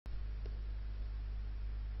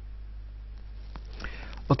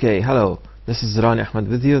Okay, hello. This is Rani Ahmed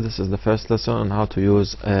with you. This is the first lesson on how to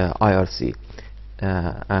use IRC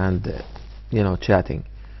and chatting.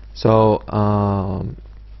 So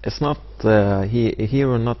it's not here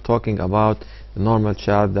we're not talking about the normal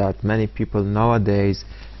chat that many people nowadays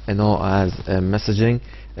know as messaging,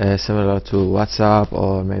 similar to WhatsApp,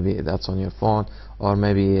 or maybe that's on your phone, or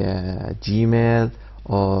maybe Gmail,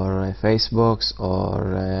 or Facebook's,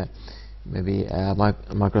 or maybe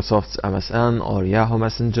Microsoft's MSN or Yahoo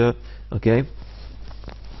Messenger. Okay,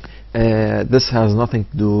 this has nothing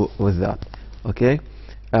to do with that. Okay,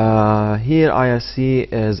 here IRC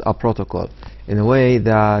is a protocol in a way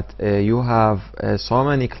that you have so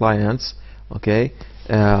many clients. Okay,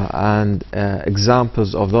 and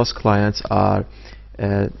examples of those clients are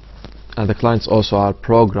and the clients also are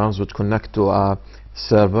programs which connect to a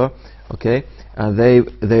server. Okay, and they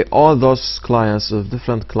all those clients of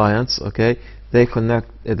different clients, okay, they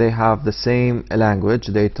have the same language.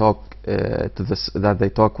 They talk they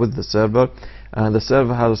talk with the server, and the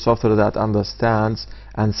server has a software that understands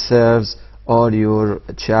and serves all your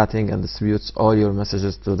chatting and distributes all your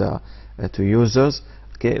messages to the to users.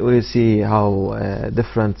 Okay, we'll see how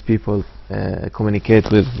different people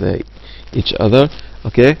communicate with each other.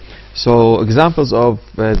 Okay, so examples of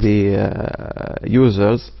the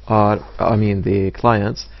users are, the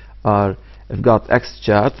clients are, I've got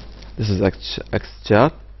XChat. This is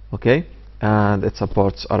XChat. Okay, and it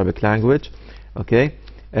supports Arabic language. Okay,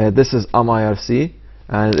 this is IRC,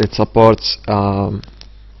 and it supports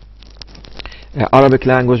Arabic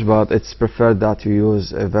language, but it's preferred that you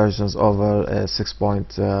use versions over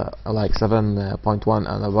 7.1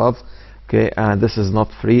 and above. Okay, and this is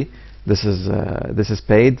not free. This is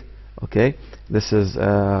paid. Okay, this is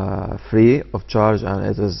free of charge, and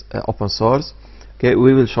it is open source. Okay,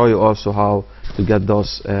 we will show you also how to get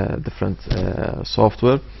those different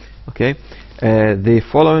software. Okay, the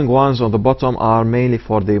following ones on the bottom are mainly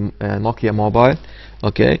for the Nokia mobile.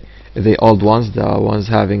 Okay, the old ones, the ones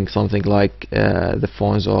having something like the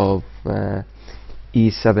phones of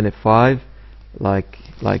E75, like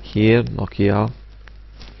here, Nokia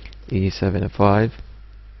E75,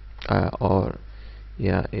 or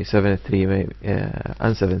yeah, E73 maybe,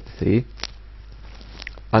 and 73.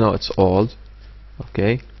 I know it's old.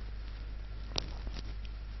 Okay,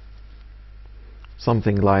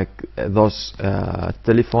 something like those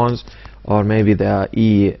telephones, or maybe the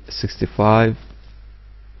E65.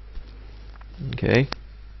 Okay,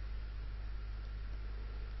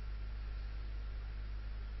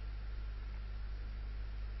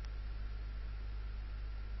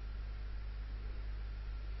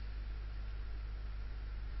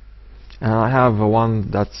 and I have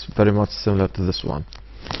one that's very much similar to this one.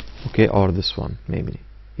 Okay, or this one maybe.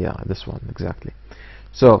 Yeah, this one exactly.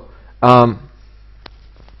 So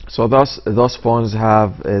so those phones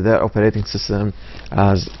have their operating system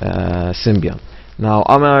as Symbian. Now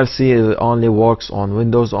IRC only works on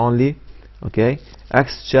Windows only. Okay,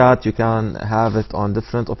 XChat, you can have it on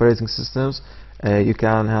different operating systems. You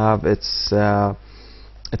can have its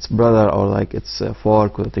brother, or like its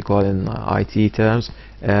fork, what they call in IT terms,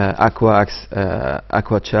 Aqua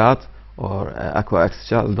Chat, or Aqua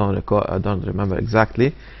XChat. I don't remember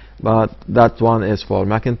exactly, but that one is for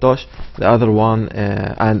Macintosh. The other one,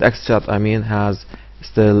 and XChat has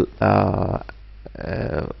still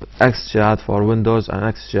XChat for Windows and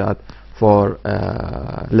XChat for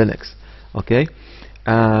Linux. Okay,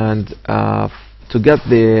 and to get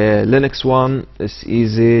the Linux one, it's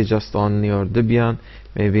easy, just on your Debian,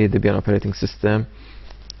 maybe Debian operating system.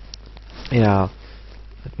 Yeah,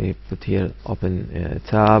 let me put here, open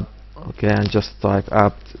tab. Okay, and just type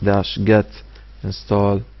apt-get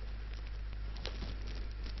install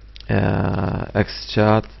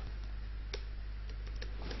XChat.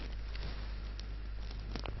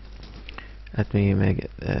 Let me make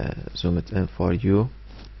it zoom it in for you.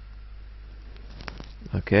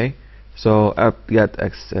 Okay, so apt-get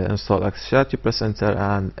install XChat. You press enter,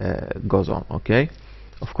 and it goes on. Okay,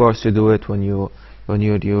 of course you do it when your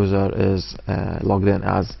user is logged in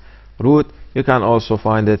as root. You can also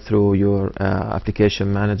find it through your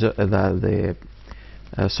application manager, the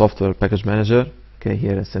software package manager. Okay,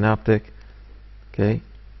 here is Synaptic. Okay,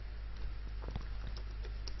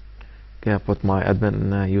 I put my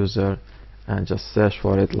admin user and just search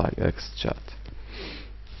for it like XChat.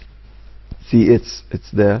 See, it's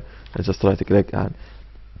there. I just try to click and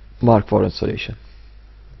mark for installation.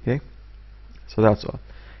 Okay, so that's all.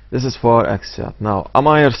 This is for XChat. Now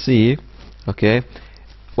IRC. Okay,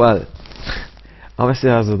 well, obviously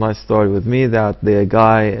has a nice story with me, that the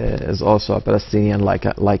guy is also a Palestinian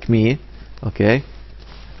like me. Okay,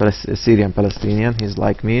 Syrian Palestinian. He's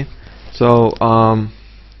like me. So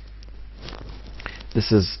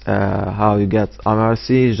This is how you get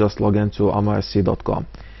IRC. Just log into IRC.com.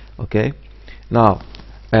 Okay. Now,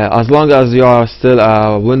 as long as you are still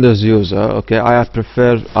a Windows user, okay, I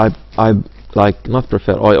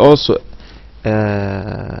also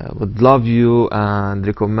would love you and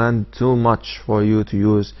recommend too much for you to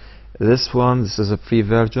use this one. This is a free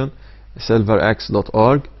version,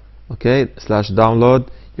 silverx.org. okay, /download.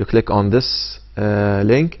 You click on this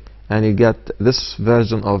link and you get this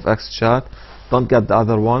version of XChat. Don't get the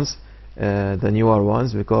other ones, the newer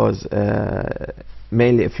ones, because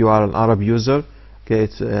mainly if you are an Arab user, okay,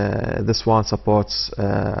 this one supports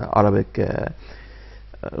Arabic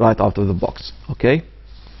right out of the box. Okay,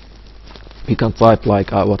 you can type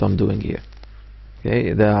like what I'm doing here.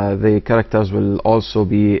 Okay, the characters will also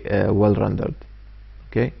be well rendered.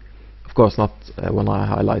 Okay, of course not when I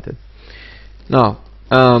highlighted. Now,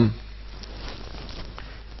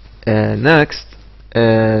 next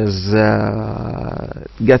is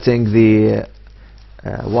getting the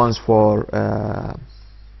ones for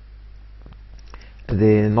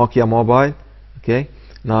the Nokia mobile. Okay,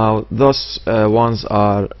 now those ones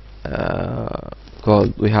are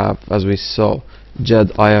called, we have, as we saw, JED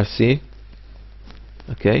IRC.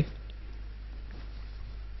 Okay,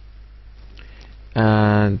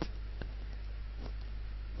 and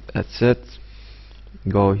that's it.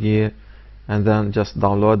 Go here and then just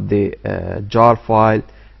download the jar file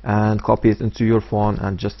and copy it into your phone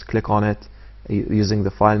and just click on it using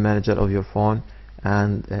the file manager of your phone,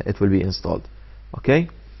 and it will be installed. Okay,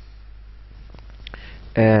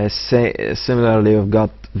 similarly we've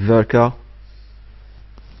got Verka.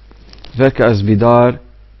 Verka is Vidar.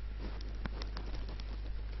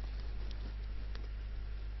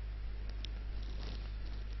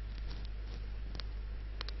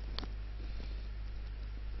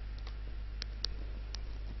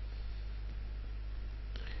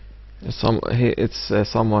 It's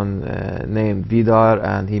someone named Vidar,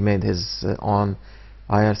 and he made his own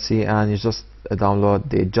IRC, and you just download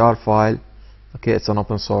the jar file. Okay, it's an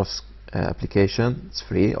open source application. It's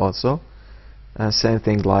free also, and same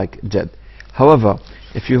thing like JED. However,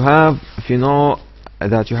 if you know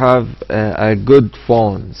that you have a good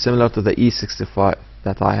phone similar to the E65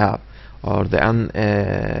 that I have, or the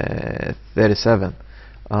N37,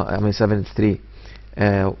 I mean 73.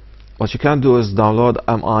 What you can do is download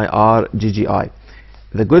MIR GGI.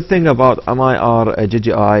 The good thing about MIR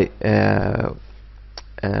GGI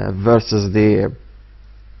versus the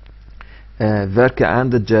Verka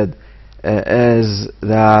and the JED is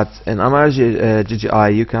that in MIR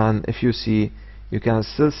GGI you can, if you see, you can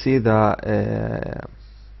still see the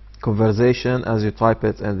conversation as you type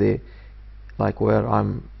it, and the, like where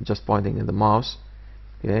I'm just pointing in the mouse.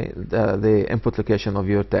 Okay, the input location of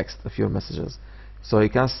your text, of your messages. So you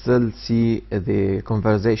can still see the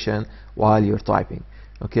conversation while you're typing.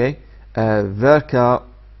 Okay, Verka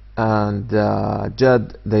and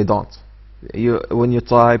JED, they don't. When you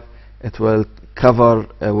type, it will cover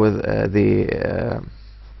with the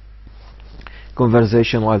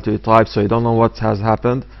conversation while you type, so you don't know what has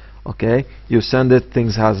happened. Okay, you send it,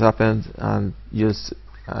 things has happened, and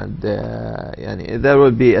there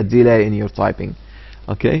will be a delay in your typing.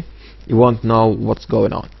 Okay, you won't know what's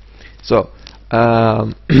going on. So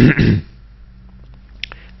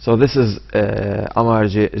so this is MIR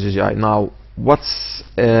GGI. Now, what's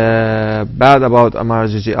bad about MIR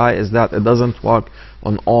GGI is that it doesn't work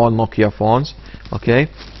on all Nokia phones. Okay,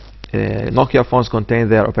 Nokia phones contain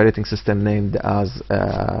their operating system named as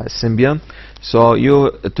Symbian. So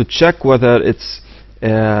to check whether it's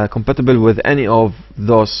compatible with any of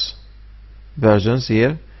those versions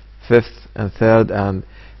here, 5th and 3rd and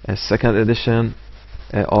 2nd edition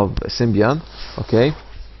of Symbian, okay,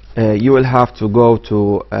 you will have to go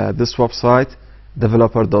to this website,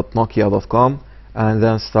 developer.nokia.com, and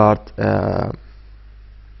then start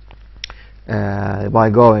by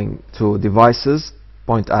going to devices,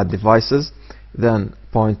 point at devices, then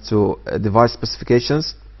point to device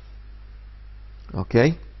specifications.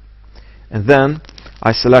 Okay, and then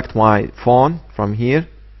I select my phone from here.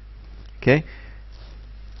 Okay,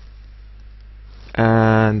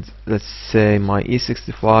 and let's say my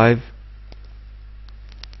E65.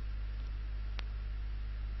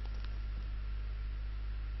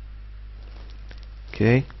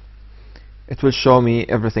 Okay, it will show me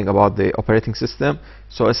everything about the operating system.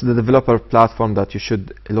 So it's the developer platform that you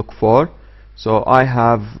should look for. So I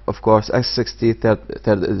have, of course, S60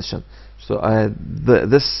 third edition. So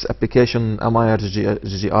this application MIR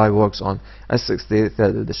GGI works on S60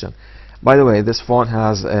 third edition. By the way, this phone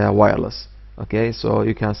has wireless. Okay, so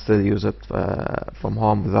you can still use it from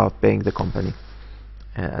home without paying the company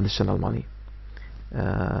additional money.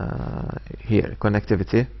 here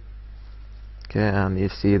connectivity. Okay, and you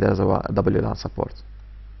see there's a WLAN support.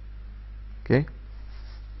 Okay.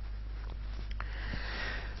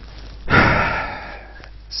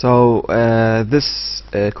 So this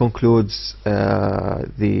concludes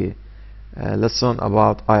the lesson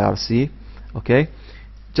about IRC. Okay,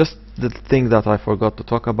 just the thing that I forgot to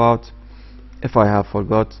talk about, if I have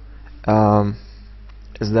forgot,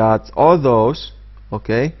 is that all those,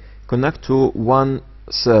 okay, connect to one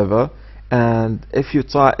server, and if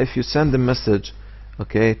you send a message,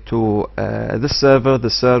 okay, to this server, the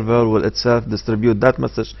server will itself distribute that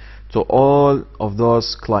message to all of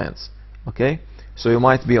those clients. Okay, so you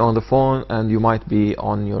might be on the phone and you might be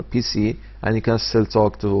on your PC, and you can still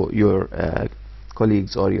talk to your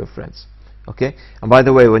colleagues or your friends. Okay, and by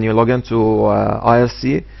the way, when you log into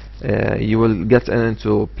IRC, you will get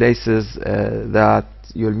into places that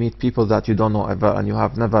you'll meet people that you don't know ever, and you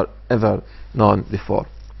have never ever known before.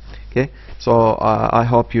 Okay, so I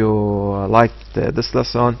hope you liked this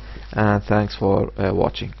lesson, and thanks for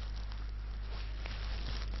watching.